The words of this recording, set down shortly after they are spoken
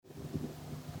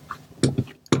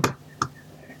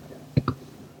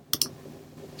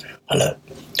Hello.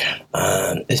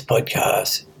 This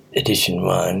podcast, Edition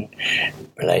 1,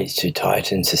 relates to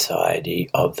Titan Society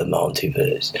of the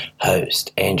Multiverse.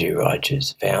 Host, Andrew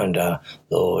Rogers. Founder,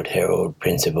 Lord, Herald,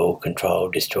 Principal,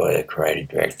 Control, Destroyer, Creative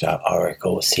Director,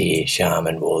 Oracle, Seer,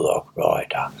 Shaman, Warlock,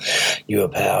 Rider. You are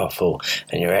powerful,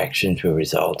 and your actions will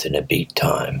result in a big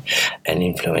time and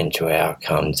influential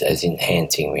outcomes as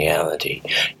enhancing reality.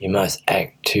 You must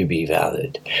act to be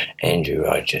valid. Andrew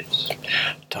Rogers.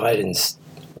 Titan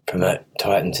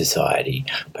Society,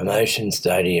 promotion,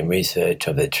 study and research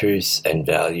of the truths and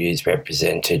values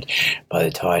represented by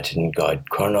the Titan God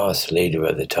Cronus Leader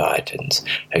of the Titans,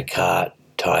 Hecate,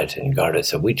 Titan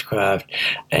Goddess of Witchcraft,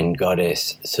 and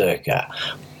Goddess Circe,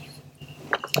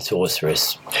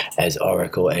 Sorceress, as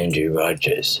Oracle Andrew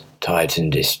Rogers. Titan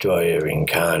Destroyer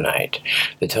Incarnate.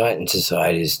 The Titan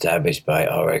Society is established by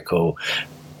Oracle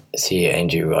Seer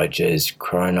Andrew Rogers,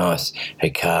 Cronus,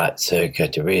 Hecate, Circe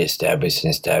to re-establish and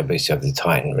establish of the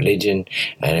Titan religion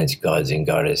and its gods and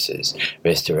goddesses,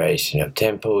 restoration of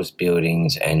temples,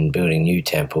 buildings, and building new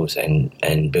temples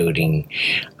and building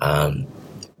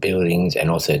buildings,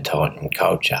 and also Titan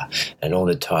culture and all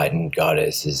the Titan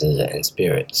goddesses and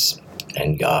spirits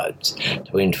and gods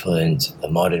to influence the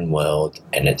modern world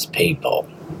and its people.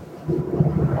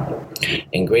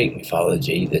 In Greek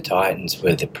mythology, the Titans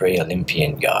were the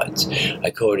pre-Olympian gods.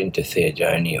 According to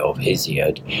Theogony of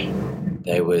Hesiod,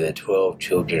 they were the 12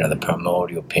 children of the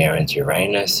primordial parents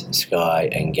Uranus, Sky,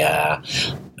 and Gaia,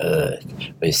 Earth,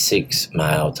 with 6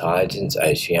 male Titans,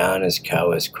 Oceanus,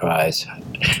 Cous, Chryse,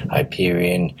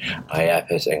 Hyperion,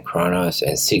 Iapis, and Kronos,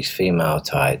 and 6 female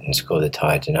Titans called the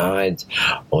Titanides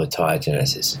or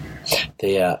Titanesses,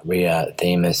 Thea, Rhea,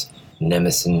 Themis,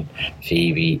 Nemesis,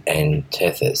 Phoebe, and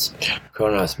Tethys.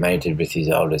 Cronus mated with his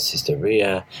older sister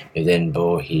Rhea, who then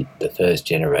bore the first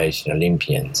generation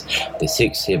Olympians. The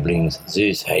 6 siblings,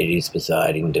 Zeus, Hades,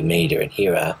 Poseidon, Demeter, and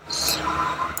Hera.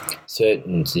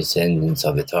 Certain descendants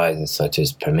of the Titans, such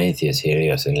as Prometheus,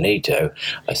 Helios, and Leto,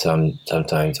 are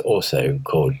sometimes also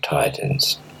called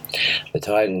Titans. The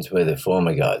Titans were the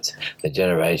former gods, the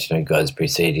generation of gods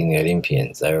preceding the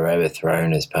Olympians. They were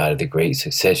overthrown as part of the Greek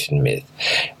succession myth,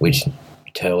 which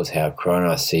tells how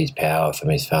Cronus seized power from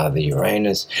his father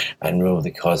Uranus and ruled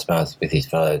the cosmos with his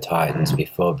fellow Titans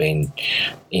before being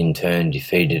in turn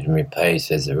defeated and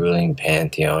replaced as the ruling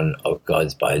pantheon of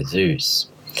gods by Zeus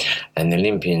and the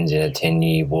Olympians in a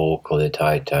 10-year war called the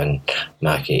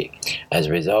Titanmachy. As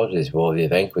a result of this war, the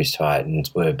vanquished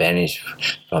Titans were banished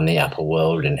from the upper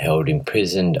world and held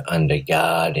imprisoned under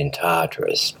guard in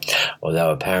Tartarus,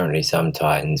 although apparently some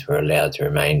Titans were allowed to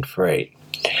remain free.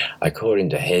 According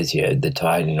to Hesiod, the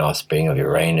Titan offspring of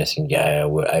Uranus and Gaia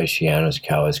were Oceanus,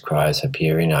 Cous, Chryse,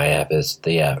 Hyperion, Iapis,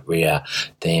 Thea, Rhea,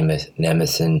 Themis,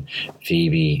 Nemesis,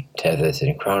 Phoebe, Tethys,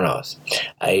 and Kronos.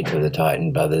 8 of the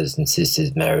Titan brothers and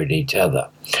sisters married each other: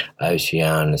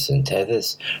 Oceanus and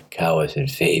Tethys, Cous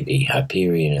and Phoebe,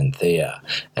 Hyperion and Thea,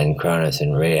 and Kronos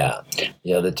and Rhea.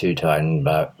 The other 2 Titan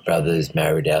brothers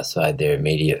married outside their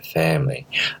immediate family.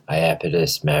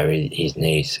 Iapetus married his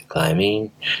niece Clymene,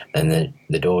 and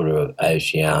the daughter of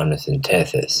Oceanus and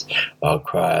Tethys, while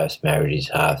Cryos married his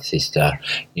half-sister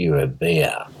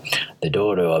Eurybia, the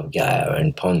daughter of Gaia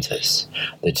and Pontus.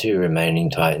 The 2 remaining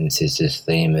Titan sisters,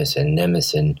 Themis and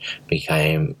Nemesis,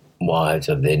 became wives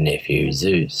of their nephew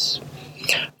Zeus.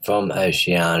 From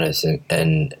Oceanus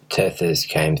and Tethys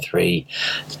came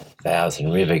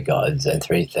 3,000 river gods and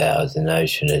 3,000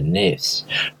 oceanid nymphs.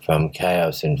 From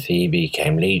Chaos and Phoebe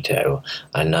came Leto,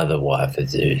 another wife of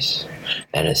Zeus,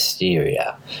 and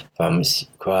Asteria. From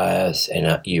Cryos and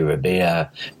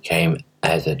Eurybia came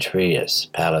Atreus,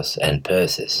 Pallas, and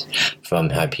Perseus.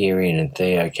 From Hyperion and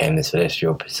Thea came the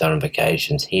celestial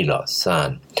personifications Helos,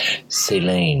 Sun,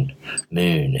 Selene,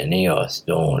 Moon, and Eos,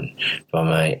 Dawn. From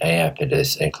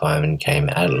Iapetus and Clymene came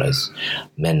Atlas,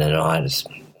 Menenidas,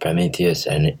 Prometheus,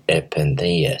 and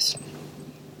Epentheus.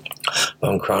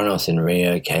 From Kronos and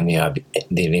Rhea came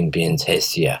the Olympians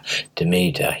Hestia,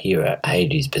 Demeter, Hera,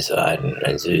 Hades, Poseidon,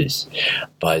 and Zeus.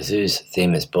 By Zeus,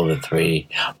 Themis bore the 3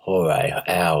 Horae,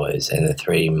 hours, and the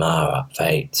 3 Mara,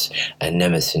 fates, and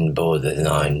Nemesis bore the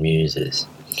 9 muses.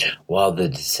 While the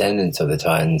descendants of the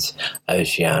Titans,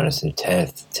 Oceanus and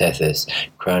Tethys,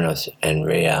 Kronos and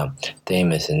Rhea,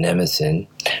 Themis and Nemesis,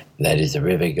 that is the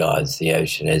river gods, the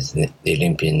Oceanids, the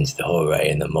Olympians, the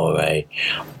Horae and the Morae,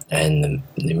 and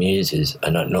the Muses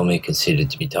are not normally considered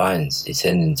to be Titans,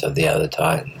 descendants of the other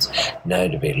Titans,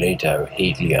 notably Leto,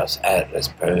 Helios, Atlas,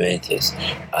 Prometheus,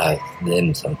 are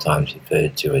them sometimes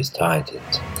referred to as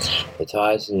Titans. The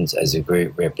Titans as a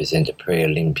group represent a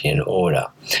pre-Olympian order.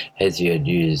 Hesiod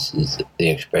uses the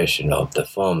expression of the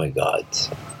former gods.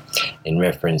 in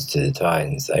reference to the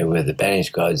Titans. They were the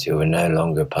banished gods who were no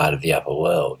longer part of the upper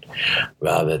world.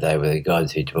 Rather, they were the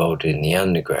gods who dwelt in the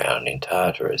underground, in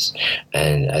Tartarus,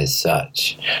 and as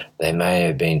such, they may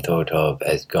have been thought of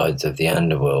as gods of the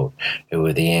underworld, who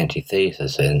were the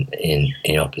antithesis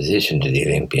in opposition to the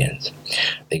Olympians.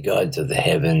 The gods of the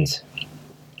heavens,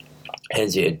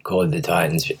 Hesiod called the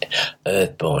Titans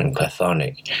earthborn,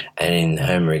 chthonic, and in the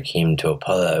Homeric hymn to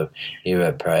Apollo,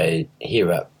 Hera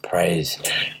prays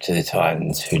to the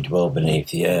Titans who dwell beneath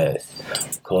the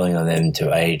earth, calling on them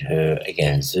to aid her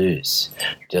against Zeus,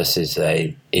 just as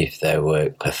if they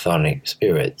were chthonic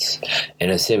spirits. In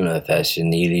a similar fashion,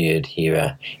 in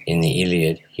the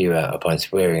Iliad, Hera, upon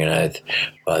swearing an oath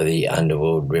by the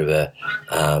underworld river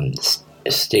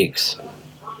Styx,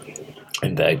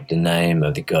 invoked the name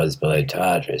of the gods below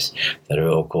Tartarus, that are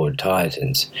all called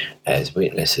Titans, as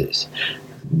witnesses.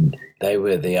 They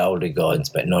were the older gods,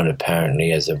 but not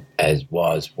apparently as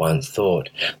was once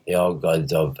thought. The old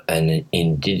gods of an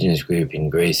indigenous group in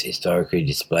Greece, historically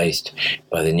displaced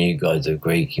by the new gods of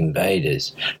Greek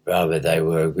invaders. Rather, they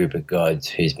were a group of gods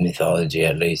whose mythology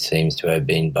at least seems to have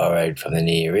been borrowed from the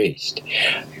Near East.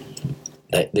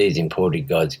 These imported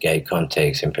gods gave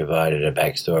context and provided a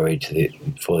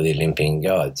backstory for the Olympian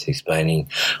gods, explaining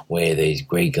where these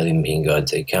Greek Olympian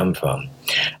gods had come from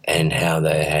and how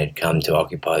they had come to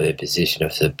occupy their position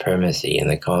of supremacy in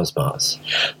the cosmos.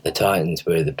 The Titans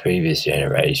were the previous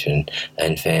generation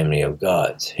and family of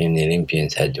gods whom the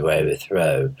Olympians had to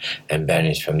overthrow and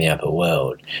banish from the upper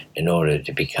world in order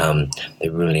to become the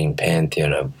ruling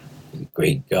pantheon of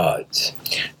Greek gods.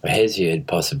 For Hesiod,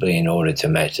 possibly in order to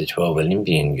match the 12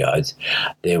 Olympian gods,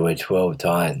 there were 12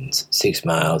 Titans, 6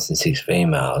 males and 6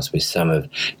 females, with some of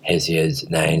Hesiod's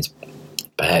names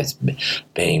perhaps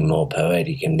being more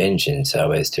poetic convention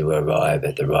so as to arrive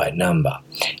at the right number.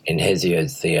 In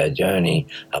Hesiod's Theogony,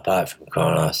 apart from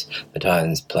Cronus, the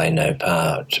Titans play no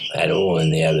part at all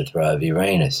in the overthrow of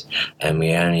Uranus, and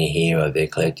we only hear of their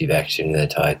collective action in the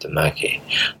Titamaki,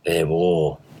 their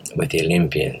war with the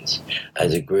Olympians.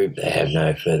 As a group, they have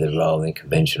no further role in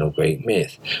conventional Greek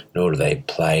myth, nor do they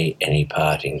play any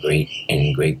part in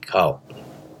Greek cult.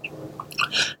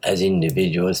 As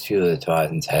individuals, few of the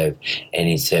Titans have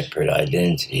any separate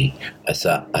identity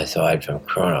aside from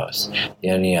Cronus.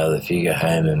 The only other figure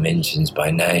Homer mentions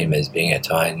by name as being a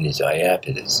Titan is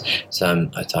Iapetus. Some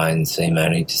Titans seem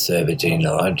only to serve a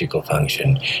genealogical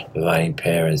function, providing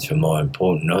parents for more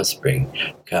important offspring,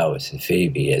 Chaos and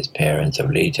Phoebe as parents of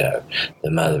Leto,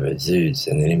 the mother of Zeus,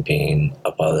 and the Olympians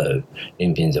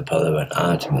Apollo and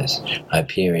Artemis,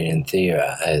 Hyperion and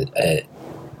Thera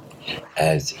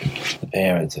as the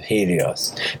parents of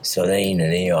Helios, Selene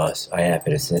and Eos,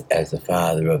 Iapetus as the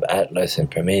father of Atlas and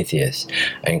Prometheus,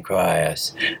 and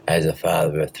Crius as the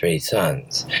father of 3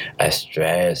 sons,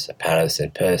 Astraeus, Pallas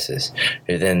and Perseus,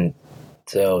 who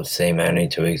themselves seem only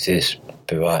to exist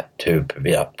to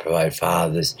provide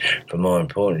fathers for more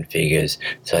important figures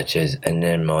such as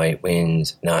Anemone,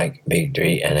 Winds, Nike,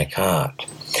 Victory and Hecate.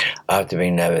 After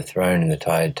being overthrown in the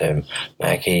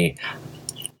Titamaki,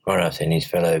 Cronus and his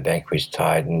fellow vanquished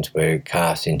Titans were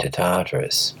cast into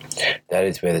Tartarus. That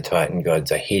is where the Titan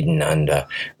gods are hidden under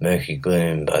murky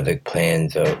gloom by the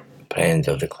plans of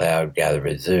the cloud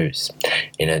gatherer Zeus,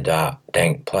 in a dark,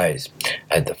 dank place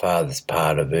at the farthest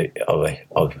part of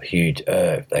huge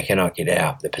earth. They cannot get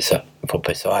out, for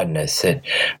Poseidon has set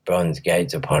bronze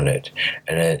gates upon it,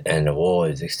 and the wall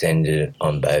is extended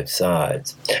on both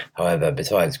sides. However,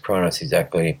 besides Cronus,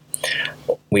 exactly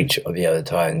which of the other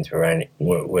Titans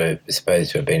were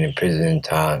supposed to have been imprisoned in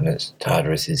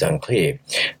Tartarus is unclear.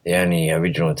 The only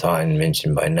original Titan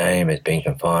mentioned by name as being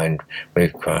confined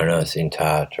with Cronus in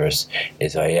Tartarus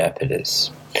is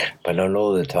Iapetus. But not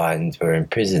all the Titans were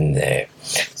imprisoned there.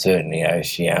 Certainly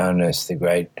Oceanus, the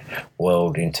great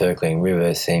world-encircling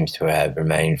river, seems to have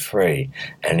remained free,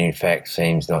 and in fact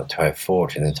seems not to have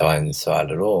fought in the Titans'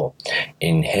 side at all.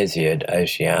 In Hesiod,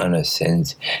 Oceanus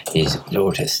sends his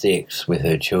daughter Styx with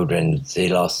her children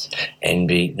Zelos,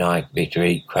 Envy, Nike,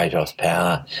 Victory, Kratos'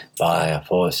 power by a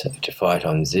force to fight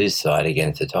on Zeus' side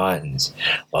against the Titans,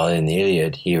 while in the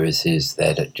Iliad, Hera says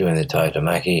that during the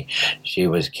Titamaki she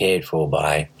was cared for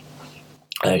by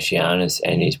Oceanus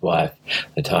and his wife,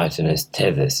 the Titaness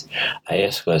Tethys.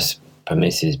 Aeschylus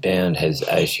Prometheus bound, has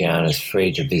Oceanus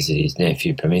free to visit his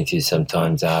nephew Prometheus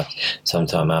sometime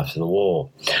after the war.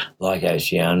 Like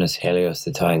Oceanus, Helios,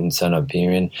 the Titan son of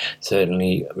Pyrrhon,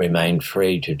 certainly remained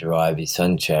free to drive his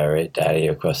sun chariot daily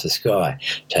across the sky,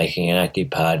 taking an active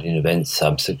part in events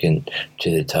subsequent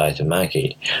to the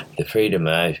Titanmachy. The freedom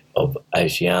of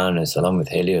Oceanus, along with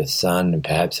Helios' son and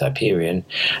perhaps Hyperion,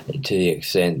 to the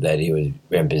extent that he was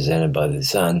represented by the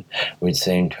sun, would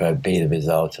seem to be the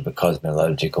result of a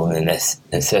cosmological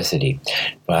necessity.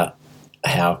 But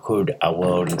how could a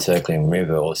world-encircling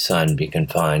river or sun be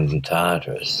confined in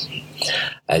Tartarus?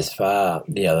 As far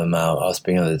the other male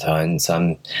offspring of the Titans,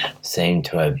 some seem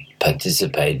to have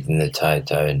participated in the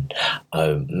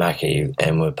Titanmachy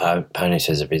and were punished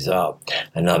as a result,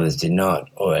 and others did not,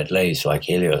 or at least, like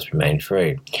Helios, remained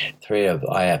free. 3 of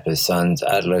Iapis' sons,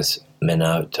 Atlas,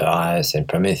 Menelaus, and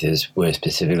Prometheus, were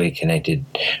specifically connected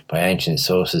by ancient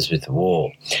sources with the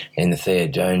war. In the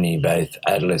Theogony, both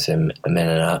Atlas and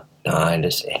Menelaus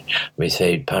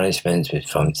received punishments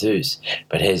from Zeus,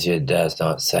 but Hesiod does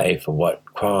not say for what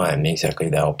crime exactly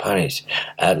they were punished.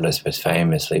 Atlas was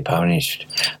famously punished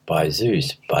by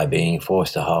Zeus by being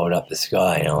forced to hold up the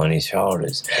sky on his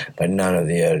shoulders, but none of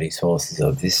the early sources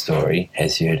of this story,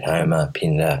 Hesiod, Homer,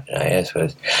 Pindar, and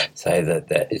Aeschylus, say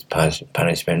that his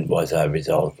punishment was a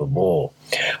result of war.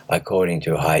 According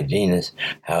to Hyginus,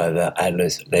 however,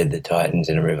 Atlas led the Titans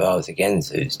in a revolt against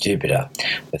Zeus, Jupiter.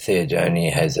 The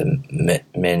Theogony has a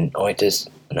Menoetis,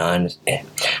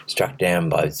 struck down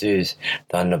by Zeus,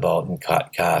 thunderbolt, and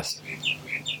cast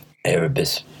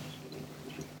Erebus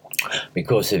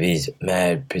because of his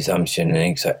mad presumption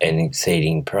and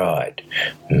exceeding pride.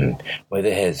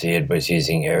 Whether Hesiod was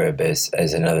using Erebus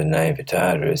as another name for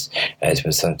Tartarus, as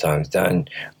was sometimes done,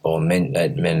 or meant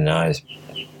that Menelaus'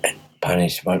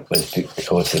 punishment was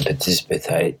because of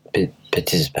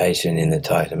participation in the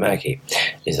Titanmachy,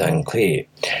 is unclear,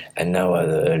 and no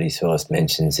other early source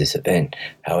mentions this event.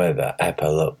 However,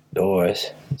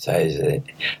 Apollodorus says that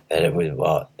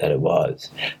it was.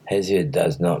 Hesiod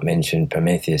does not mention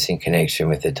Prometheus in connection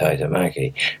with the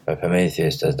Titanmachy, but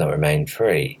Prometheus does not remain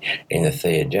free in the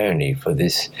Theogony. For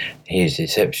this, his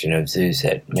deception of Zeus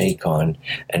at Mecon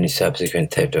and his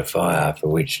subsequent theft of fire, for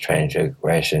which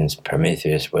transgressions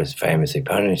Prometheus was famously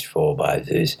punished for by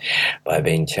Zeus by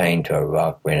being chained to a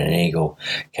rock when an eagle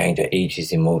came to eat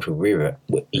his immortal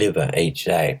liver each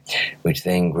day, which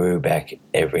then grew back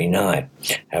every night.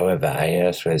 However,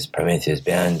 Aeschylus' Prometheus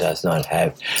bound does not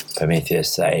have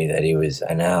Prometheus say that he was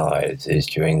an ally of Zeus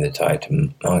during the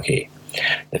Titanmachy.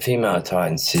 The female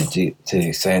Titans, to the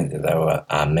extent that they were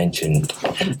mentioned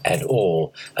at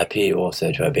all, appear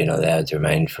also to have been allowed to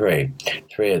remain free.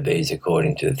 3 of these,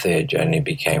 according to the Theogony,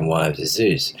 became wives of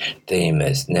Zeus: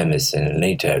 Themis, Nemesis, and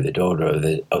Leto, the daughter of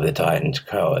the Titans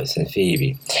Cronos and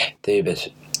Phoebe.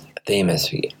 Themis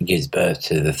gives birth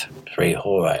to the 3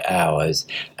 Horae hours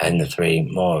and the 3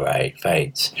 Morae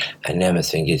fates, and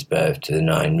Nemesis gives birth to the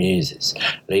 9 Muses.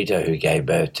 Leto, who gave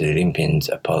birth to the Olympians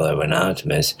Apollo and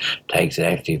Artemis, takes an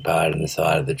active part in the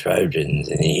side of the Trojans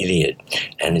in the Iliad,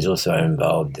 and is also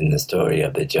involved in the story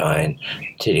of the giant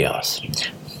Tydeus.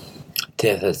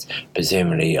 Tethys,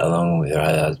 presumably along with her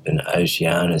husband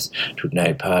Oceanus, took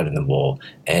no part in the war,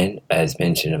 and, as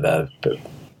mentioned above,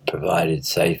 provided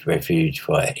safe refuge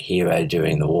for Hero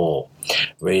during the war.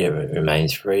 Rhea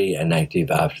remains free and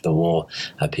active after the war,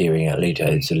 appearing at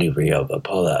Leto's delivery of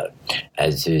Apollo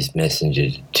as Zeus' messenger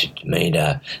to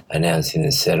Demeter, announcing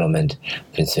the settlement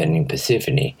concerning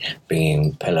Persephone,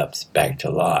 bringing Pelops back to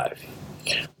life.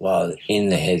 While in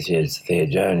the Hesiod's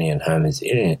Theogony and Homer's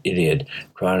Iliad,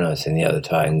 Cronus and the other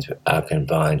Titans are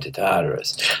confined to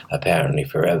Tartarus, apparently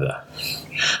forever.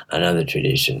 Another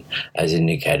tradition, as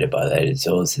indicated by later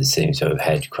sources, seems to have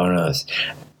had Cronus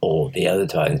or the other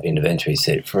Titans been eventually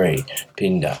set free.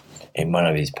 Pindar, in one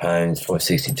of his poems,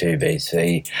 462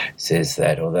 BC, says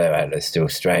that although Atlas still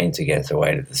strains against the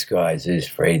weight of the sky, Zeus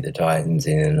freed the Titans.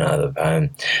 In another poem,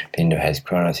 Pindar has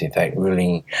Cronus in fact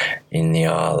ruling in the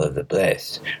Isle of the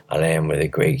Blessed, a land where the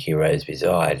Greek heroes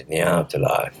reside in the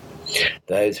afterlife.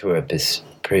 Those who have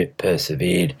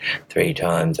persevered 3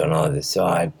 times on either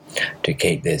side to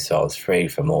keep their souls free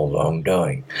from all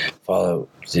wrongdoing follow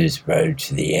Zeus' road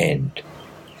to the end,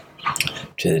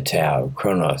 to the Tower of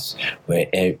Kronos, where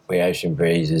ocean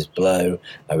breezes blow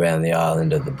around the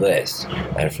island of the blessed,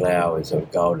 and flowers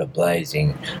of gold are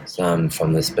blazing, some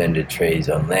from the splendid trees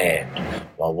on land,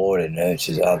 while water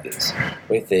nurtures others.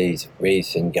 With these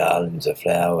wreaths and garlands of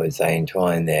flowers they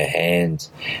entwine their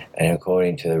hands, and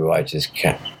according to the righteous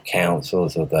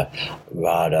counsels of the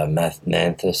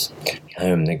Rhadamanthus,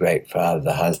 whom the great father,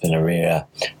 the husband of Rhea,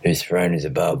 whose throne is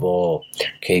above all,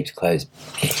 keeps close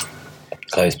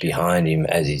close behind him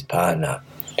as his partner.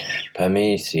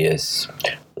 Prometheus,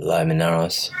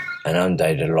 Luminos, an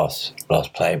undated lost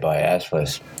play by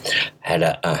Atlas, had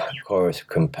a chorus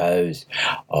composed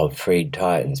of freed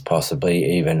titans, possibly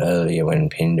even earlier when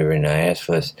Pindar and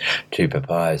Atlas, two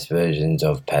papyrus versions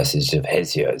of passages of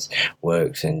Hesiod's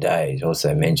works and days,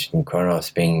 also mentioned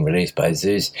Cronus being released by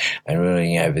Zeus and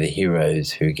ruling over the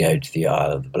heroes who go to the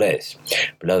Isle of the Blessed.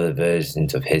 But other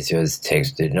versions of Hesiod's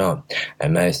text did not,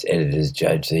 and most editors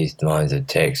judge these lines of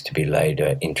text to be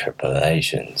later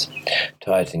interpolations.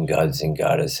 Titan gods and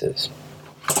goddesses.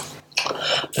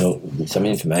 Some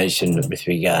information with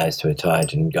regards to a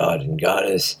Titan god and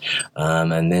goddess,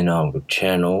 and then I'll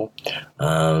channel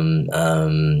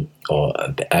or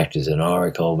act as an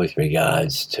oracle with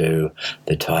regards to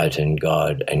the Titan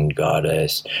god and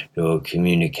goddess who will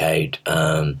communicate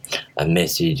a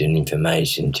message and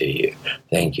information to you.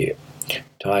 Thank you.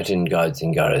 Titan gods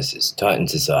and goddesses, Titan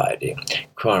society.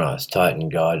 Cronus, Titan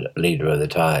god, leader of the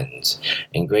Titans.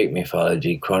 In Greek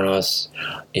mythology, Cronus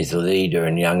is the leader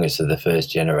and youngest of the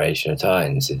first generation of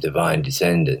Titans, the divine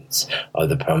descendants of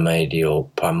the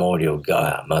primordial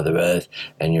Gaia, Mother Earth,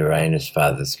 and Uranus,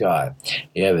 Father Sky.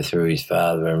 He overthrew his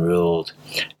father and ruled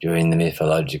during the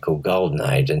mythological Golden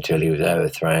Age until he was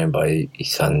overthrown by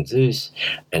his son Zeus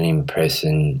and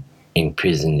imprisoned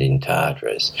in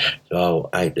Tartarus. So I'll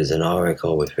act as an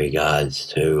oracle with regards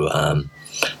to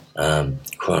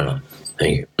Cronus.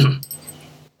 Thank you.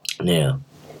 Now,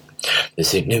 the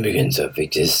significance of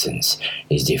existence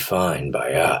is defined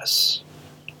by us.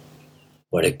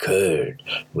 What occurred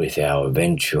with our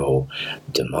eventual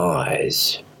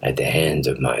demise at the hands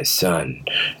of my son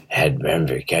had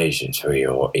ramifications for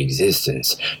your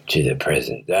existence to the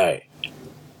present day.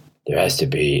 There has to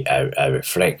be a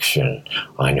reflection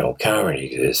on your current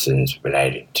existence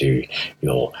related to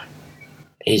your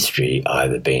history,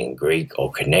 either being Greek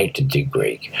or connected to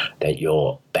Greek, that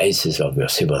your basis of your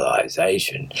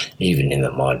civilization, even in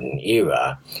the modern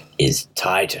era, is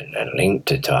Titan and linked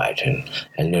to Titan,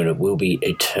 and that it will be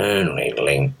eternally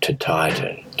linked to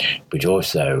Titan, which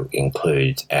also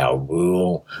includes our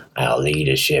rule, our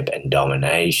leadership, and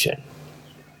domination.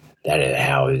 That is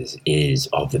how it is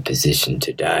of the position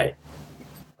today.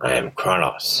 I am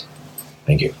Cronus.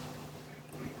 Thank you.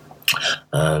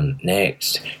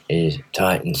 Next is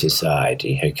Titan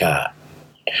society, Hecate.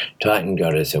 Titan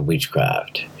goddess of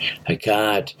witchcraft.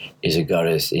 Hecate is a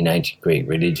goddess in ancient Greek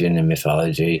religion and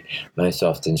mythology, most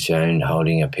often shown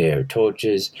holding a pair of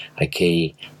torches, a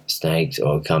key, snakes,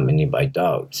 or accompanied by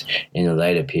dogs. In the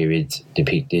later periods,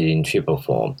 depicted in triple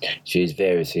form, she is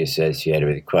variously associated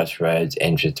with crossroads,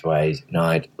 entranceways,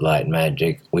 night, light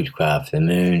magic, witchcraft, the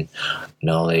moon,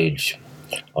 knowledge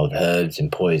of herbs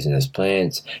and poisonous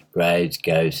plants, graves,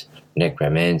 ghosts,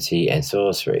 necromancy, and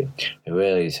sorcery. Her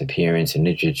earliest appearance in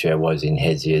literature was in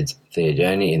Hesiod's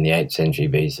Theogony in the 8th century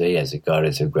BC as a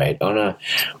goddess of great honour,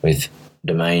 with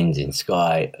domains in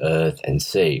sky, earth, and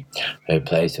sea. Her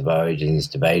place of origin is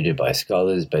debated by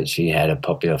scholars, but she had a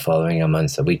popular following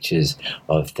amongst the witches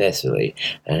of Thessaly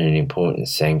and an important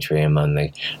sanctuary among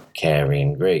the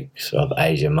Carian Greeks of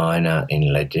Asia Minor in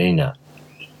Lagina.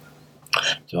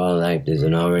 So I'll act as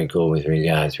an oracle with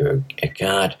regard to a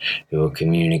card who will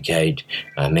communicate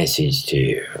a message to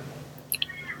you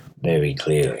very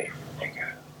clearly.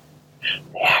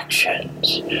 The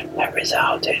actions that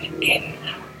resulted in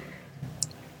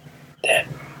the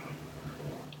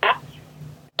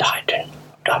Titan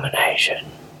domination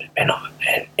and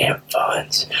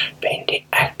influence being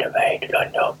deactivated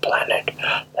on your planet.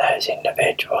 Those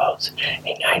individuals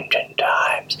in ancient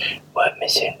times were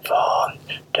misinformed,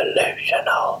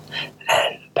 delusional,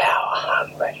 and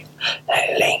power-hungry.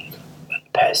 They linked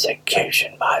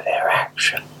persecution by their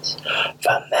actions.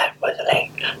 From that was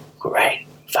linked great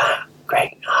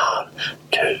harm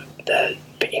to the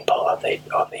people of the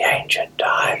ancient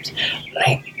times,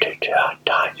 linked to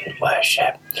Titan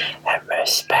worship and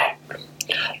respect.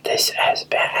 This has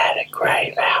had a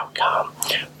grave outcome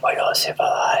for your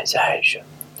civilization.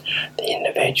 The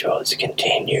individuals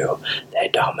continue their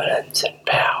dominance and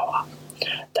power.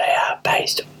 They are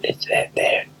based on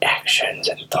their actions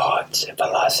and thoughts and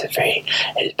philosophy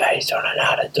is based on an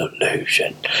utter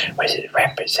delusion, which is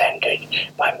represented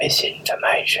by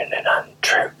misinformation and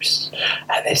untruths.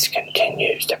 And this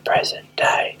continues to present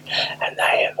day, and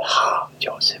they have harmed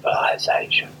your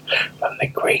civilization from the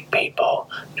Greek people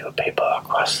to people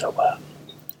across the world.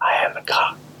 I am a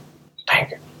god.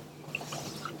 Thank you.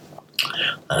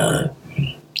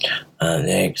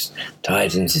 Next,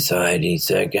 Titan society,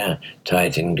 Circe,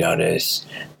 Titan goddess,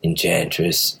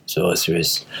 enchantress,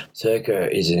 sorceress. Circe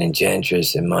is an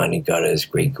enchantress and mighty goddess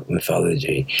Greek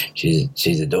mythology. She's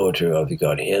the daughter of the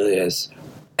god Helios,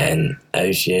 and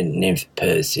Ocean nymph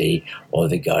Perse, or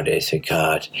the goddess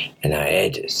Hecate and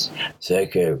Hyades.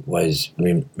 Circe was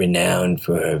renowned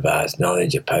for her vast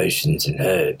knowledge of potions and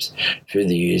herbs. Through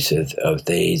the use of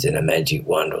these and a magic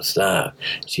wand or staff,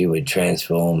 she would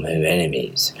transform her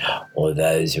enemies, or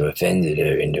those who offended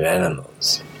her, into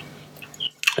animals.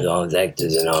 Sometimes act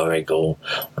as an oracle,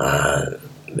 and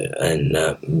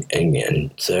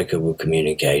Circe will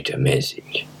communicate a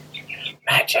message.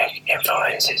 Magic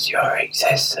influences your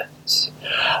existence.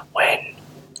 When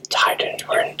Titans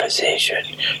were in position,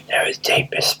 there was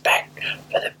deep respect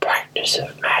for the practice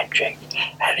of magic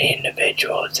and the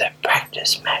individuals that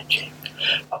practice magic.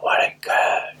 But what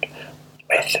occurred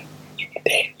with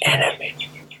the enemy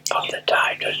of the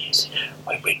Titans,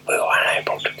 we were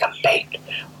unable to compete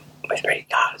with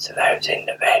regards to those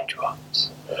individuals.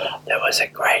 There was a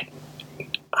great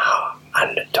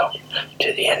undertook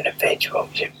to the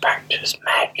individuals who practice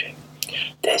magic.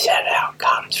 This had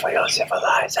outcomes for your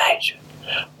civilization,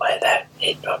 where the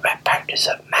practice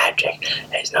of magic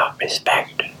is not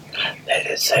respected. There's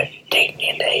a certain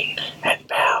dignity and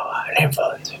power and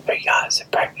influence with regards to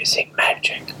practicing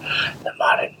magic. The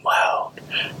modern world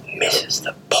misses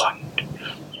the point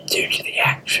due to the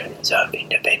actions of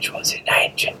individuals in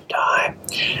ancient time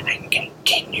and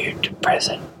continue to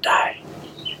present day.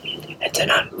 It's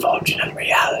an unfortunate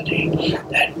reality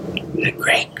that the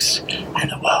Greeks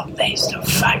and the world needs to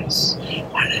face,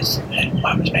 and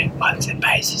what was meant once the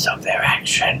basis of their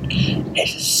action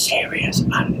is a serious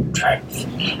untruth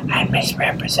and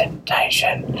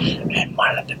misrepresentation, and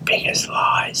one of the biggest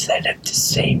lies that have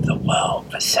deceived the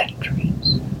world for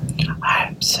centuries. I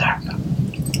am Circe.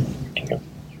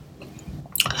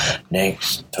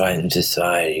 Next, Titan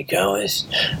Society goers.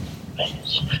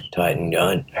 Titan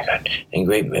God. In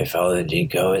Greek mythology,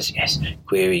 goers,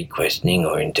 query, questioning,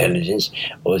 or intelligence,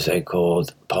 also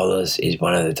called Polis, is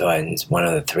one of the Titans, one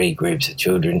of the three groups of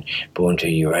children born to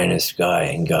Uranus, Sky,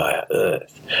 and Gaia,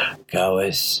 Earth.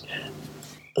 Goers,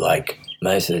 like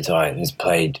most of the Titans,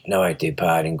 played no active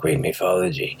part in Greek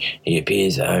mythology. He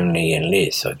appears only in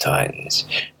lists of Titans,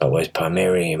 but was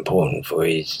primarily important for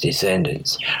his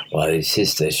descendants, while his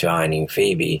sister, Shining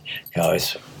Phoebe,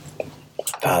 Goers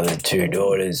fathered two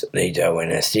daughters, Leto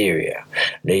and Asteria.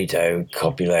 Leto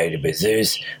copulated with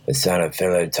Zeus, the son of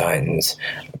fellow Titans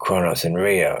Cronus and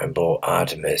Rio, and bore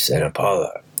Artemis and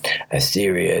Apollo.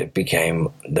 Asteria became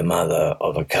the mother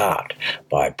of Hecate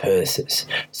by Perseus,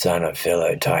 son of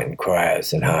fellow Titan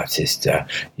Cryos and half-sister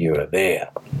Eurybia.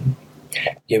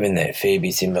 Given that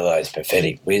Phoebe symbolized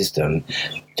prophetic wisdom,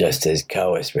 just as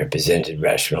Coas represented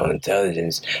rational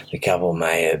intelligence, the couple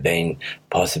may have been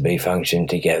possibly functioned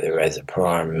together as a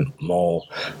primal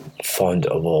font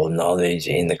of all knowledge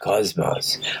in the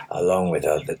cosmos. Along with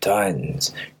other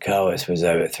Titans, Coas was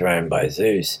overthrown by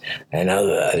Zeus and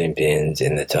other Olympians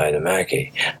in the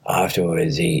Titanarchy.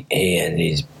 Afterwards, he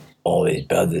and all his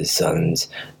brothers, sons,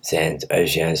 Sans,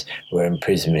 Oceans, were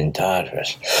imprisoned in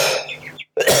Tartarus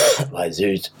by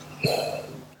Zeus.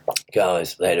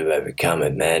 Gaius, later overcome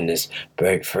with madness,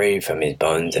 broke free from his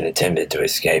bonds and attempted to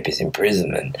escape his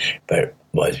imprisonment, but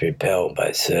was repelled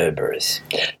by Cerberus.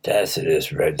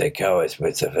 Tacitus wrote that Coas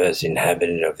was the first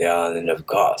inhabitant of the island of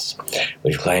Kos,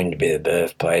 which claimed to be the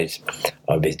birthplace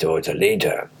of his daughter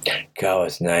Leto.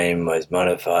 Coas' name was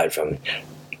modified from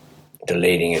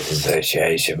deleting its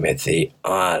association with the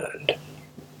island.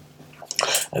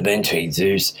 Eventually,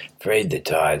 Zeus freed the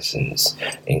Titans,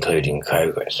 including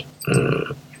Crocus.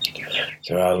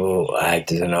 So I will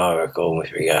act as an oracle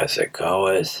with regards to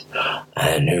Coas,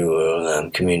 and who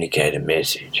will communicate a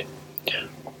message.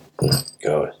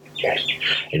 Coas. Yes.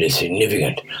 It is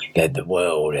significant that the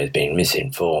world has been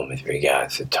misinformed with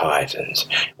regards to Titans.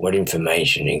 What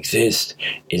information exists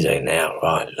is an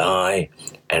outright lie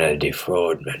and a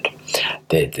defraudment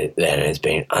that has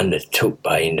been undertook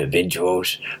by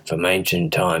individuals from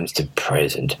ancient times to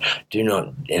present. Do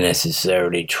not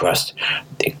necessarily trust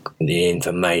the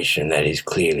information that is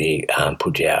clearly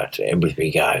put out with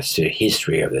regards to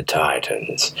history of the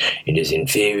Titans. It is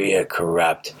inferior,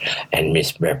 corrupt, and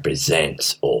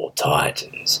misrepresents all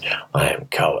Titans. I am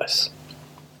Coas.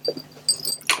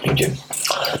 Thank you.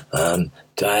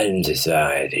 Titan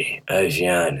Society,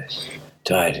 Oceanus,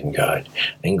 Titan God.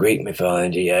 In Greek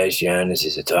mythology, Oceanus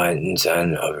is a Titan,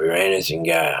 son of Uranus and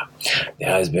Gaia, the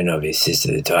husband of his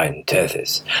sister the Titan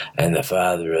Tethys, and the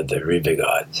father of the river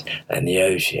gods and the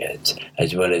Oceans,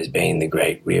 as well as being the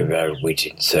great river which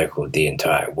encircled the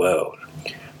entire world.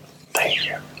 Thank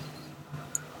you.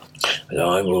 And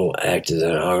I will act as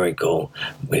an oracle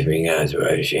with regards to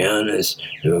Oceanus,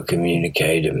 who will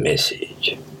communicate a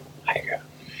message. Thank you.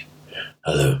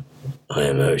 Hello, I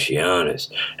am Oceanus.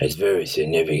 It's very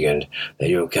significant that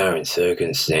your current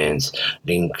circumstance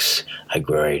links a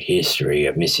great history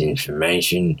of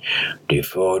misinformation,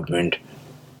 defraudment,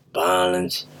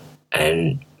 violence,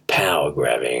 and power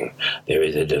grabbing. There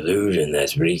is a delusion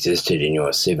that's existed in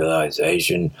your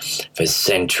civilization for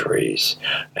centuries,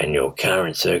 and your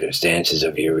current circumstances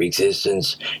of your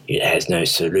existence, it has no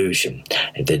solution,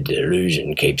 and the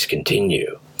delusion keeps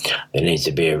continuing. There needs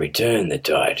to be a return to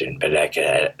Titan, but that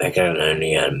can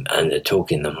only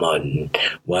undertook in the modern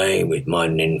way with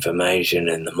modern information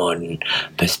and the modern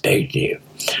perspective.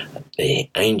 The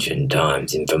ancient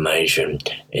times information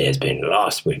has been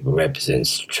lost, which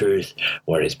represents truth.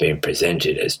 What has been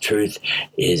presented as truth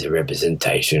is a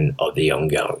representation of the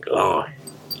ongoing lie.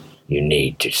 You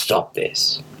need to stop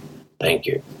this. Thank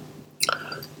you.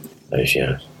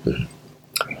 Oceanus.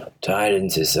 Titan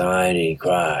Society,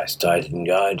 Christ, Titan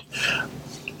God.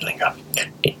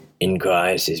 In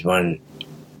Christ is one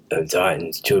of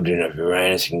Titan's children of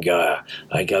Uranus and Gaia.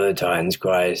 Like other Titans,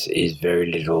 Christ is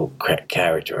very little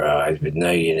characterized, with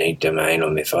no unique domain or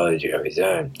mythology of his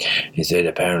own, instead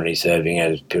apparently serving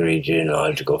as purely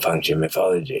genealogical function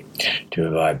mythology to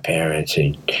provide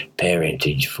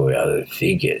parentage for other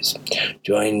figures.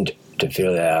 Joined to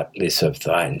fill out lists of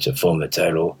Titans to form a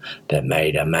total that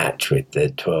made a match with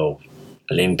the 12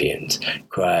 Olympians.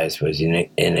 Christ was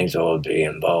inexorably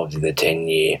involved in the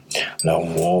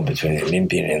 10-year-long war between the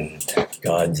Olympian and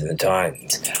gods and the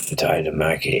Titans, the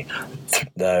Titanarchy,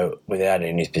 though without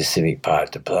any specific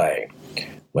part to play.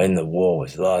 When the war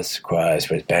was lost,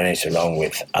 Christ was banished along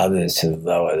with others to the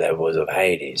lower levels of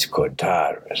Hades, called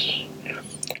Tartarus.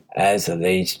 As the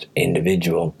least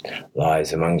individual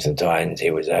lies amongst the Titans,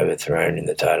 he was overthrown in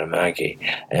the Titanarchy.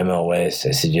 MLS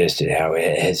has suggested how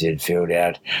Hesiod filled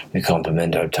out the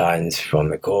complement of Titans from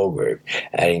the core group,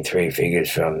 adding 3 figures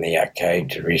from the archaic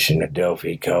tradition of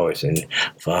Delphi, Coeus, and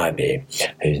Phoebe,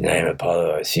 whose name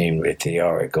Apollo assumed with the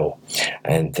oracle,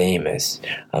 and Themis.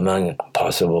 Among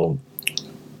possible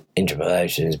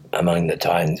interpolations among the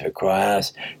Titans were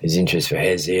Crios, whose interest for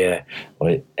Hesiod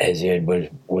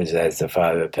was as the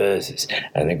father of Perseus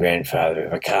and the grandfather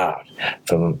of Hecate,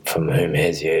 from whom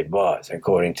Hesiod was,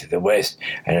 according to the West,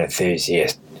 an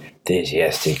enthusiastic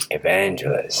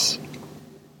evangelist.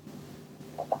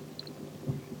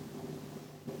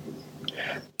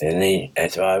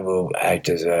 As I will act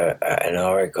as an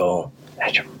oracle,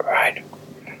 that's right,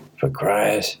 for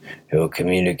Crios, who will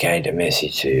communicate a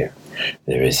message to you.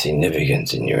 There is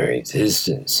significance in your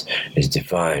existence, is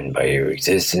defined by your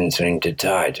existence linked to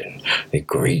Titan. The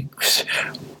Greeks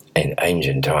in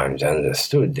ancient times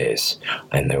understood this,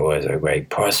 and there was a great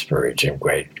prosperity and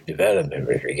great development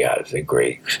with regard to the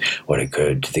Greeks. What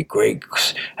occurred to the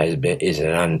Greeks is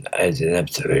an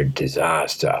absolute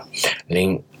disaster,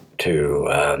 linked to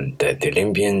the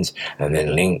Olympians, and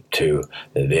then linked to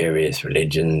the various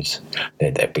religions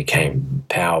that became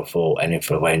powerful and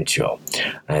influential.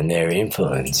 And their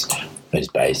influence was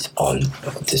based on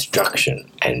destruction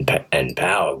and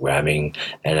power grabbing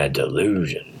and a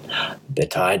delusion. The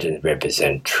Titans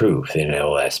represent truth in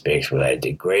all aspects related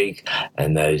to Greek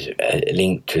and those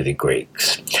linked to the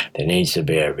Greeks. There needs to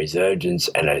be a resurgence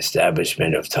and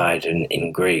establishment of Titan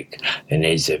in Greek. There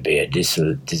needs to be a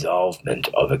dissolvement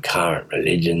of the current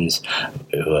religions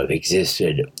who have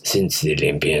existed since the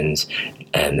Olympians,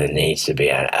 and there needs to be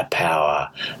a power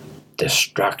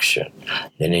destruction.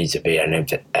 There needs to be an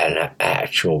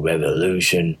actual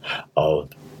revolution of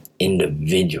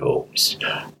individuals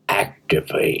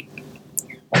actively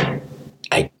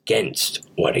against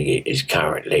what is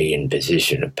currently in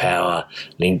position of power,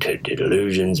 linked to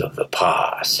delusions of the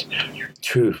past.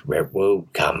 Truth will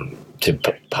come to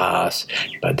pass,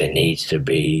 but there needs to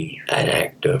be an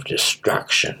act of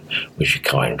destruction which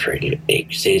currently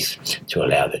exists to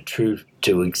allow the truth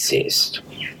to exist.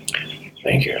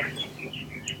 Thank you.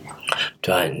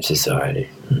 Titan Society.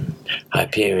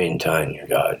 Hyperion Titan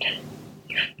God.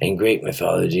 In Greek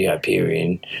mythology,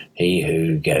 Hyperion, he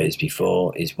who goes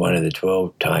before, is one of the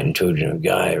 12 Titan children of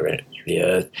Gaia, the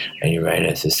earth, and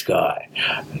Uranus, the sky.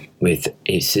 With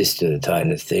his sister, the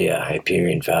Titan Thea,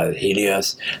 Hyperion fathered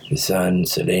Helios, the sun,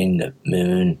 Selene, the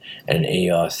moon, and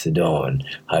Eos, the dawn.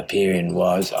 Hyperion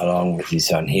was, along with his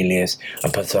son Helios, a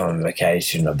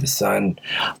personification of the sun,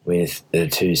 with the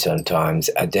 2 sometimes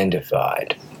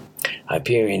identified.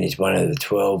 Hyperion is one of the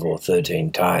 12 or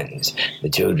 13 Titans, the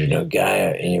children of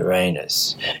Gaia and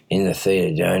Uranus. In the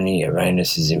Theogony,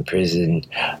 Uranus is imprisoned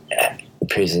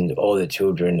imprisoned all the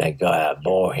children that Gaia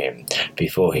bore him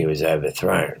before he was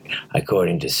overthrown.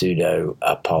 According to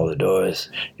Pseudo-Apollodorus,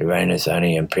 Uranus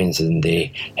only imprisoned the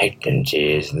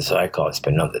Hecate and Cyclops,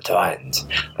 but not the Titans,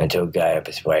 until Gaia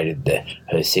persuaded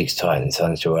her 6 Titan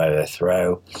sons to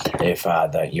overthrow their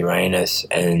father Uranus,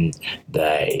 and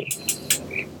they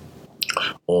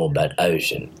all but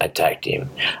Ocean attacked him,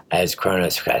 as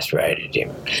Cronus castrated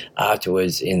him.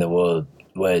 Afterwards, in the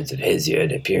words of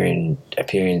Hesiod, Hyperion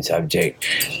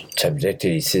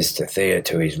subjected his sister Thea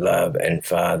to his love and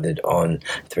fathered on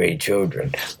 3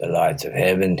 children, the lights of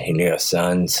heaven, Helios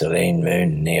sun, Selene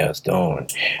moon, and Neos dawn.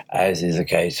 As is the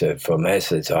case for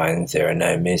most of the Titans, there are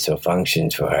no myths or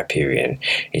functions for Hyperion.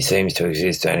 He seems to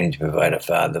exist only to provide a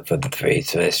father for the 3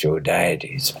 celestial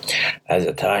deities. As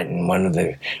a Titan, one of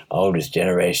the oldest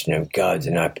generation of gods,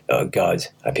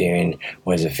 Hyperion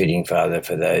was a fitting father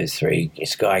for those 3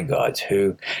 sky gods,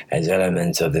 who, as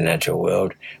elements of the natural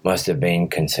world, must have been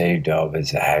conceived of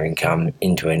as having come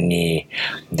into and near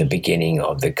the beginning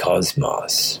of the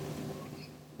cosmos.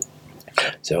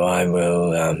 So I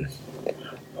will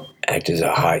act as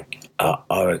a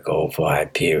oracle for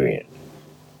Hyperion.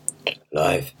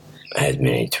 Life has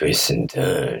many twists and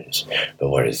turns, but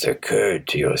what has occurred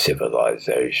to your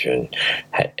civilization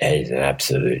is an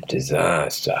absolute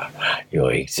disaster.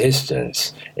 Your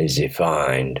existence is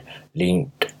defined,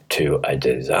 linked to a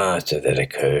disaster that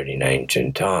occurred in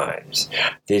ancient times.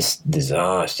 This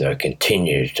disaster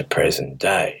continues to present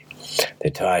day. The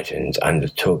Titans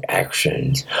undertook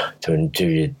actions to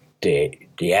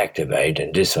deactivate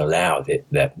and disallow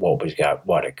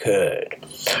what occurred,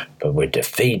 but were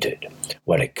defeated.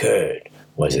 What occurred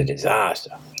was a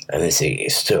disaster, and this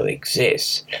still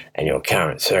exists, and your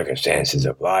current circumstances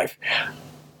of life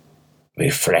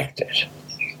reflect it.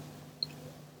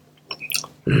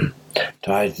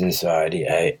 Titan society,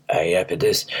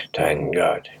 Iapetus, Titan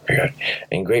god.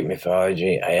 In Greek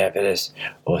mythology, Iapetus,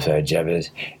 also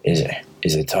Jebus,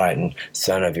 is a Titan,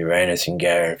 son of Uranus and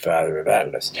Gaia and father of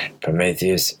Atlas,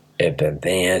 Prometheus,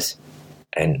 Epimetheus,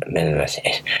 and Menelaus.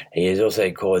 He is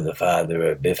also called the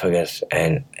father of Bifurgus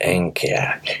and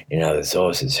Ankia in other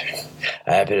sources.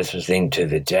 Iapetus was linked to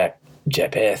the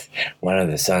Japheth, one of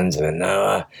the sons of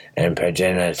Noah and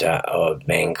progenitor of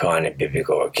mankind in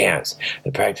biblical accounts.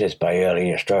 The practice by early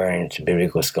historians and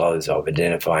biblical scholars of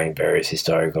identifying various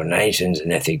historical nations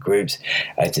and ethnic groups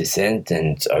as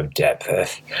descendants of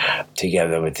Japheth,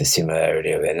 together with the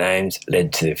similarity of their names,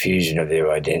 led to the fusion of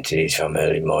their identities from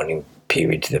early modern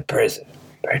period to the present.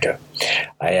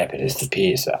 Iapetus the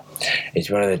Piercer is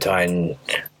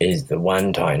the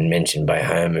one Titan mentioned by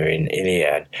Homer in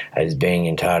Iliad as being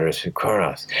in Tartarus with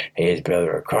Cronus. He is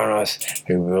brother of Cronus,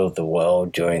 who ruled the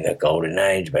world during the Golden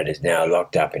Age, but is now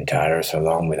locked up in Tartarus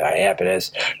along with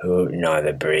Iapetus, who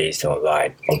neither breeze nor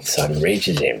light of the sun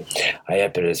reaches him.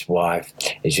 Iapetus' wife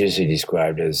is usually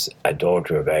described as a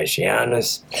daughter of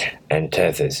Oceanus and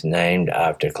Tethys, named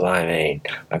after Clymene,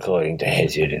 according to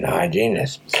Hesiod, and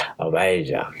Hyginus of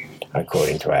Asia,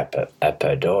 according to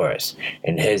Apollodorus.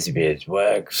 In Hesiod's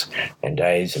works and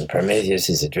days, and Prometheus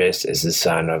is addressed as the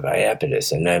son of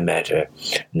Iapetus, and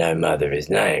no mother is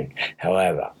named.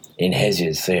 However, in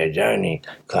Hesiod's Theogony,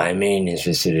 Clymene is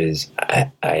listed as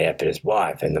Iapetus'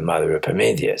 wife and the mother of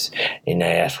Prometheus. In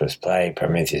Aeschylus' play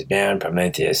Prometheus Bound,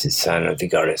 Prometheus is son of the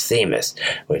goddess Themis,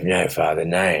 with no father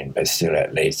named, but still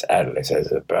at least Atlas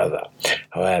as a brother.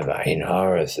 However, in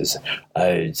Horace's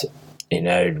Odes, in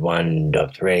Ode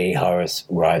 1.3, Horace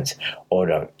writes,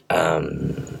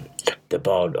 the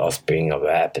bold offspring of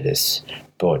Iapetus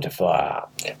brought to fire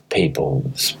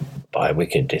peoples by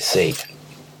wicked deceit.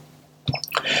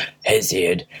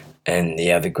 Hesiod and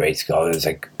the other Greek scholars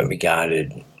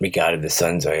regarded the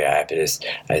sons of Iapetus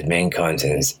as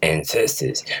mankind's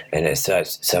ancestors, and as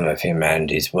such, some of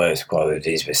humanity's worst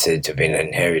qualities were said to have been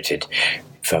inherited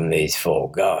from these 4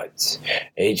 gods,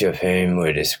 each of whom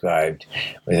were described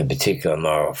with a particular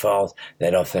moral fault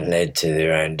that often led to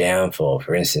their own downfall.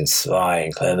 For instance, sly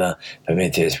and clever,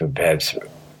 Prometheus would perhaps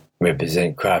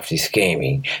represent crafty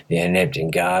scheming, the inept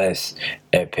and guileless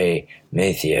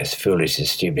Epimetheus, foolish and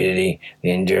stupidity,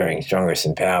 the enduring, strongest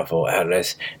and powerful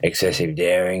Atlas, excessive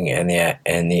daring, and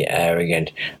the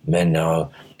arrogant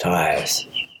Menelaus,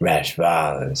 rash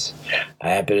violence.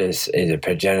 Iapetus is a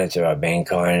progenitor of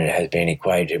mankind and has been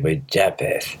equated with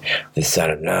Japheth, the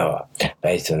son of Noah,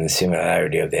 based on the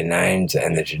similarity of their names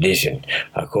and the tradition,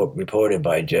 reported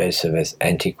by Josephus'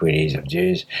 Antiquities of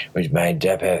Jews, which made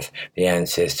Japheth the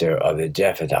ancestor of the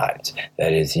Japhethites,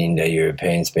 that is,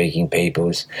 Indo-European speaking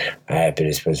peoples.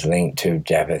 Iapetus was linked to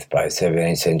Japheth by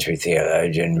 17th century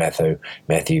theologian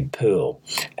Matthew Poole,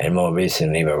 and more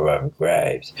recently by Robert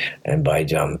Graves and by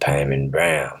John Payman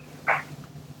Brown.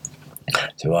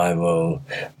 So I will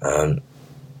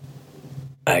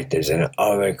act as an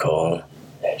oracle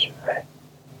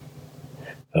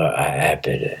for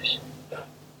Iapetus.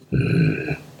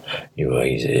 You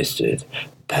existed.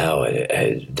 Power that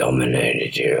has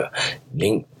dominated you,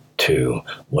 linked to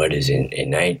what is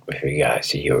innate with regards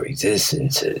to your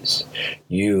existences.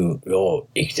 Your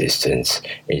existence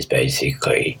is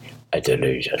basically a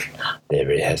delusion.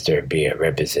 There has to be a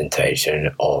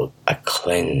representation of a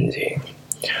cleansing.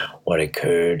 What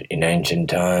occurred in ancient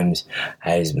times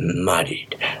has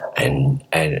muddied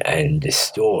and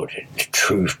distorted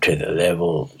truth to the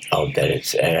level of that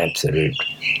it's an absolute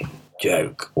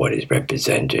joke what is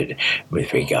represented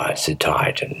with regards to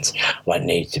Titans. What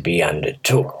needs to be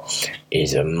undertook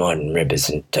is a modern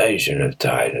representation of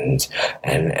Titans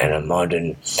and a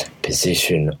modern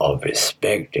position of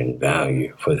respect and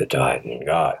value for the Titan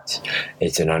gods.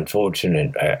 It's an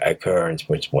unfortunate occurrence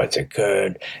with what's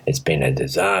occurred. It's been a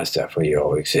disaster for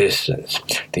your existence.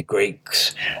 The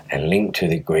Greeks, and linked to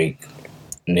the Greek,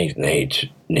 need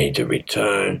to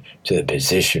return to the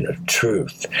position of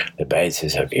truth. The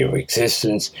basis of your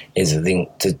existence is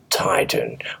linked to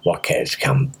Titan. What has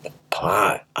come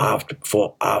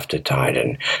after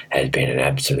Titan has been an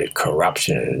absolute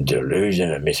corruption and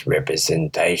delusion and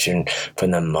misrepresentation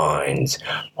from the minds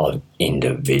of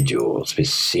individuals with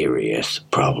serious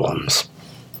problems.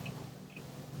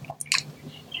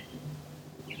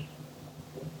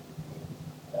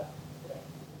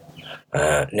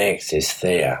 Next is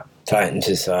Thea. Titan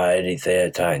society,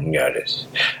 Thea, Titan goddess.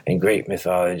 In Greek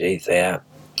mythology, Thea,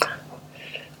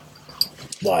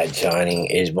 light shining,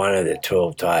 is one of the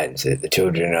 12 Titans, the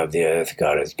children of the earth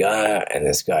goddess Gaia and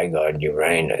the sky god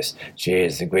Uranus. She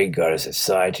is the Greek goddess of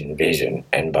sight and vision,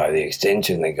 and by the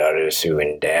extension the goddess who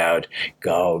endowed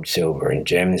gold, silver, and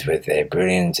gems with their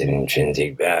brilliance and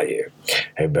intrinsic value.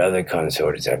 Her brother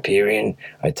consort is Hyperion,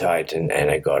 a Titan and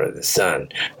a god of the sun,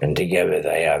 and together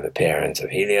they are the parents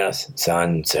of Helios,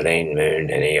 Sun, Selene,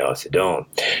 Moon, and Eos, the dawn.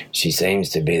 She seems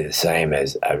to be the same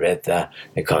as Aretha,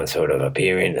 the consort of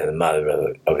Hyperion and the mother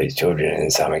of his children in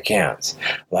some accounts.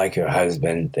 Like her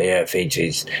husband, Thea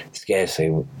features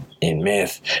scarcely in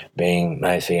myth, being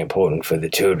mostly important for the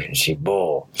children she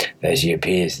bore, though she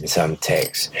appears in some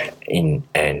texts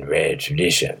and rare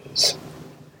traditions.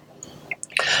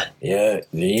 The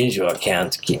usual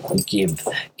accounts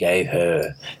gave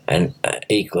her an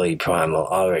equally primal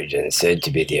origin, said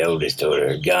to be the eldest daughter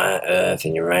of Gaia, Earth,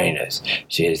 and Uranus.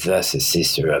 She is thus the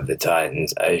sister of the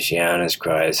Titans Oceanus,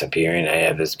 Crius, Hyperion,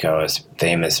 Aeolus, Chorus,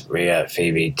 Themis, Rhea,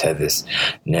 Phoebe, Tethys,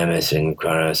 Nemesis, and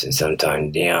Cronus, and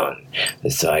sometimes Dion.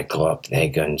 The Cyclops, the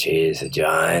Heconchias, the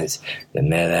Giants, the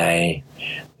Melee,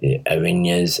 the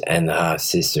Erinyes, and the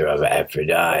half-sister of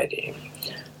Aphrodite.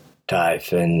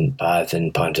 Typhon,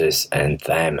 Python, Pontus, and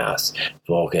Thamos,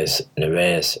 Phorcus,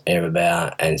 Nereus,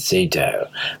 Erebau, and Ceto,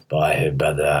 by her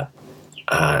brother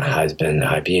husband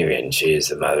Hyperion. She is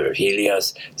the mother of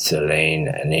Helios, Selene,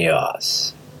 and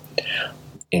Eos.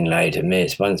 In later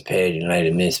myths, once paired in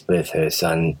later myths with her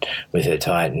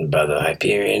Titan brother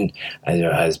Hyperion, as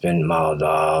her husband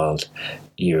Maldald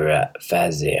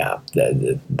Euryphasia,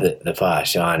 the far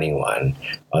shining one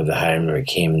of the Homeric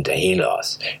hymn to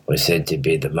Helios, was said to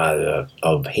be the mother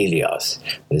of Helios,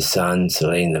 the sun,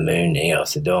 Selene, the moon,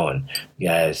 Eos, the dawn.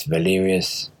 Gaius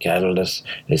Valerius Catullus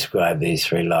described these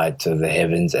three lights of the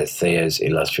heavens as Thea's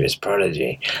illustrious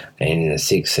prodigy, and in the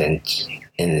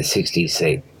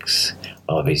 66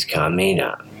 of his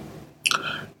Carmina.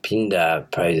 Pindar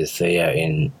praises Thea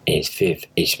in his 5th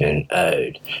Ishman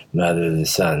Ode. Mother of the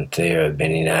sun, Thea of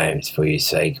many names, for your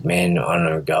sake men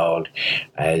honour gold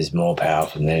as more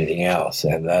powerful than anything else,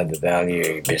 and though the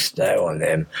value you bestow on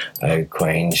them, O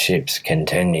queen, ships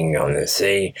contending on the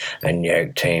sea, and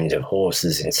yoked teams of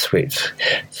horses in swift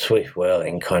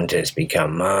whirling contest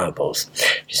become marbles.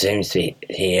 She seems to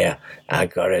hear our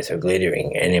goddess of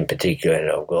glittering, and in particular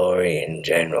of glory in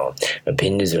general. But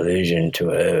Pindar's allusion to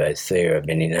her as Thea of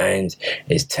many names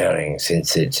is telling,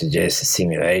 since it suggests a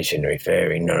simulation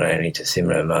referring not only to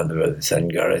similar mother of the sun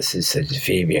goddesses such as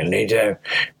Phoebe and Leto,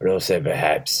 but also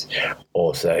perhaps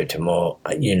to more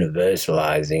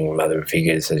universalizing mother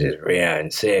figures such as Rhea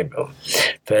and Cerebrum.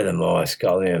 Furthermore, a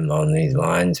scholium on these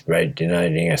lines wrote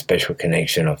denoting a special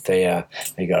connection of Thea,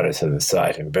 the goddess of the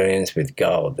sight and brilliance, with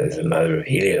gold as the mother of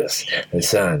Helios, the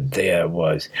sun. Thea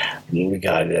was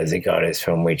regarded as a goddess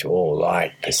from which all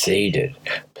light proceeded.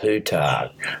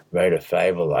 Plutarch wrote a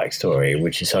fable-like story,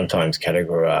 which is sometimes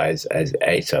categorized as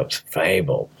Aesop's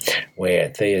fable, where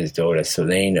Thea's daughter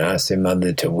Selene asked her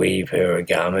mother to weave her a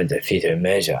garment to fit her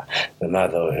measure. The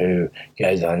mother, who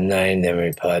goes unnamed, then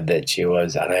replied that she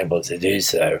was unable to do so,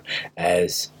 so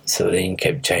as Selene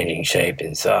kept changing shape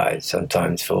and size,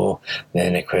 sometimes full,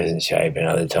 then a crescent shape, and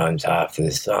other times half the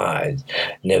size,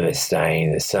 never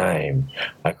staying the same.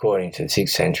 According to the 6th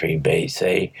century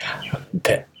BC,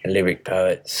 lyric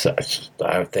poet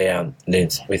Thea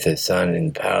lives with her son in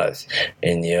the palace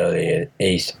in the earlier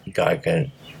East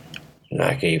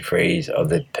Naki frieze of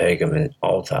the Pergamon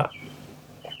altar.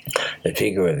 The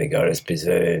figure of the goddess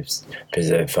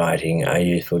preserved fighting a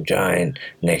youthful giant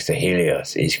next to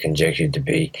Helios is conjectured to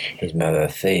be his mother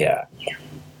Thea.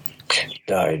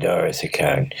 Diodorus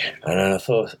account. An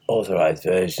unauthorized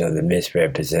version of the myth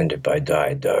represented by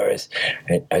Diodorus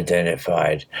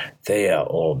identified Thea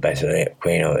or Basileia,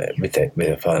 queen with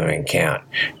the following account.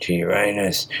 To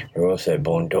Uranus were also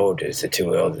born daughters, the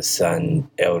two eldest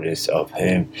of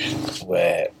whom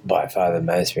were by far the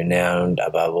most renowned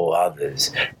above all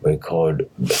others, were called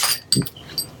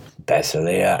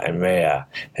Basileia and Rhea,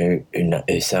 who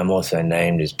some also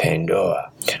named as Pandora.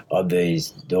 Of these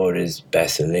daughters,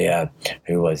 Basileia,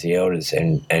 who was the eldest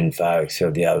and far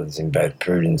excelled the others in both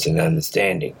prudence and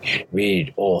understanding,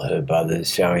 reared all her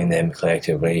brothers, showing them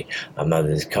collectively a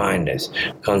mother's kindness.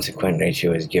 Consequently, she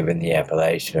was given the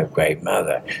appellation of Great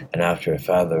Mother, and after her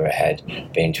father had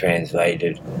been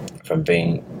translated from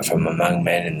among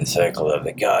men in the circle of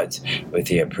the gods with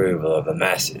the approval of the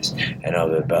masses and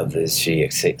of her brothers, she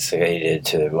succeeded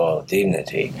to the royal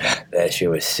dignity. That she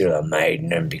was still a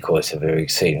maiden, and because of her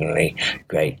exceedingly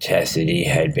great chastity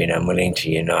had been unwilling to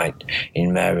unite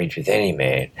in marriage with any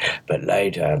man, but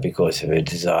later, because of her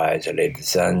desire to leave the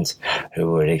sons who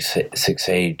would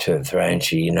succeed to the throne,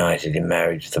 she united in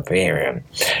marriage with Priam,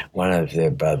 one of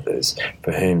their brothers,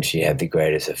 for whom she had the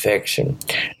greatest affection.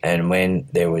 And when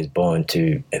there was born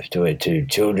to her two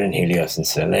children, Helios and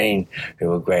Selene, who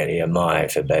were greatly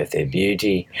admired for both their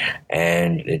beauty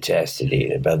and their chastity,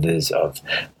 the brothers of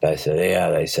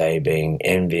Basileia, they say, being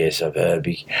envious of her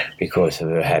because of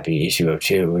her happy issue of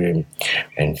children,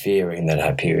 and fearing that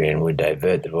Hyperion would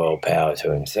divert the royal power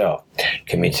to himself,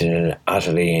 committed an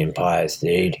utterly impious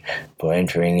deed for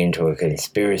entering into a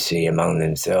conspiracy among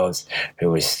themselves,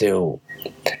 who was still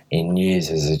in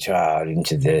years as a child,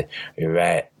 into the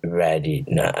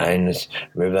Eridanus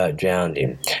river, drowned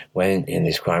him. When in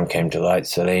this crime came to light,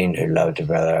 Selene, who loved her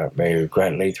brother very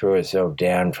greatly, threw herself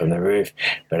down from the roof,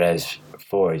 but as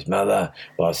for his mother,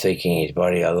 while seeking his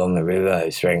body along the river, her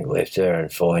strength left her,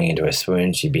 and falling into a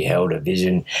swoon, she beheld a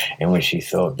vision in which she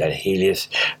thought that Helios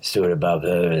stood above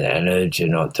her and urged her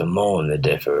not to mourn the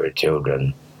death of her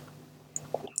children,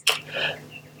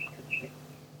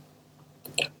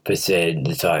 but said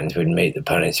the Titans would meet the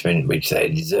punishment which they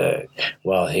deserved,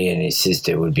 while he and his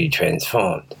sister would be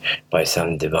transformed by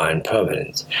some divine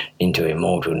providence into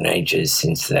immortal natures,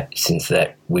 since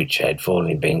that which had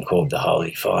formerly been called the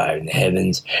holy fire in the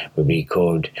heavens would be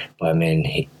called by men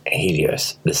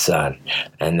Helios the sun,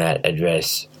 and that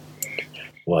address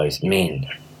was men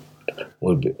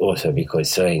would also be called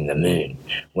Selene the moon.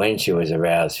 When she was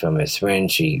aroused from her swoon,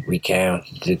 she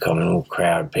recounted to the common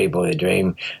crowd people the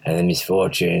dream and the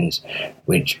misfortunes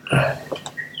which...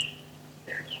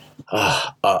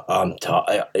 I'm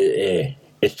tired. Yeah,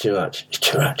 it's too much.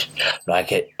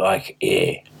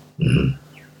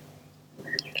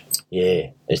 Yeah,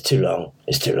 it's too long.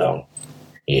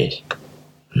 Yes.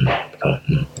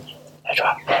 That's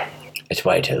right. It's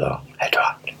way too long. That's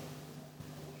right.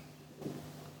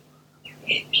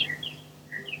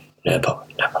 No problem.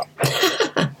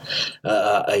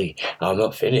 I'm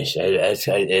not finished. Yes,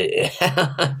 that's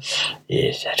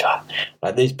right.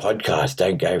 Like, these podcasts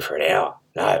don't go for an hour.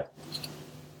 No.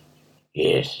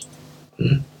 Yes.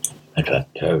 That's right.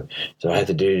 So I have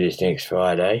to do this next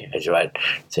Friday. That's right.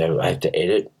 So I have to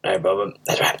edit. No problem.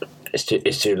 That's right.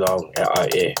 It's too long.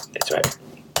 Yeah, that's right.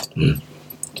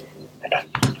 That's right.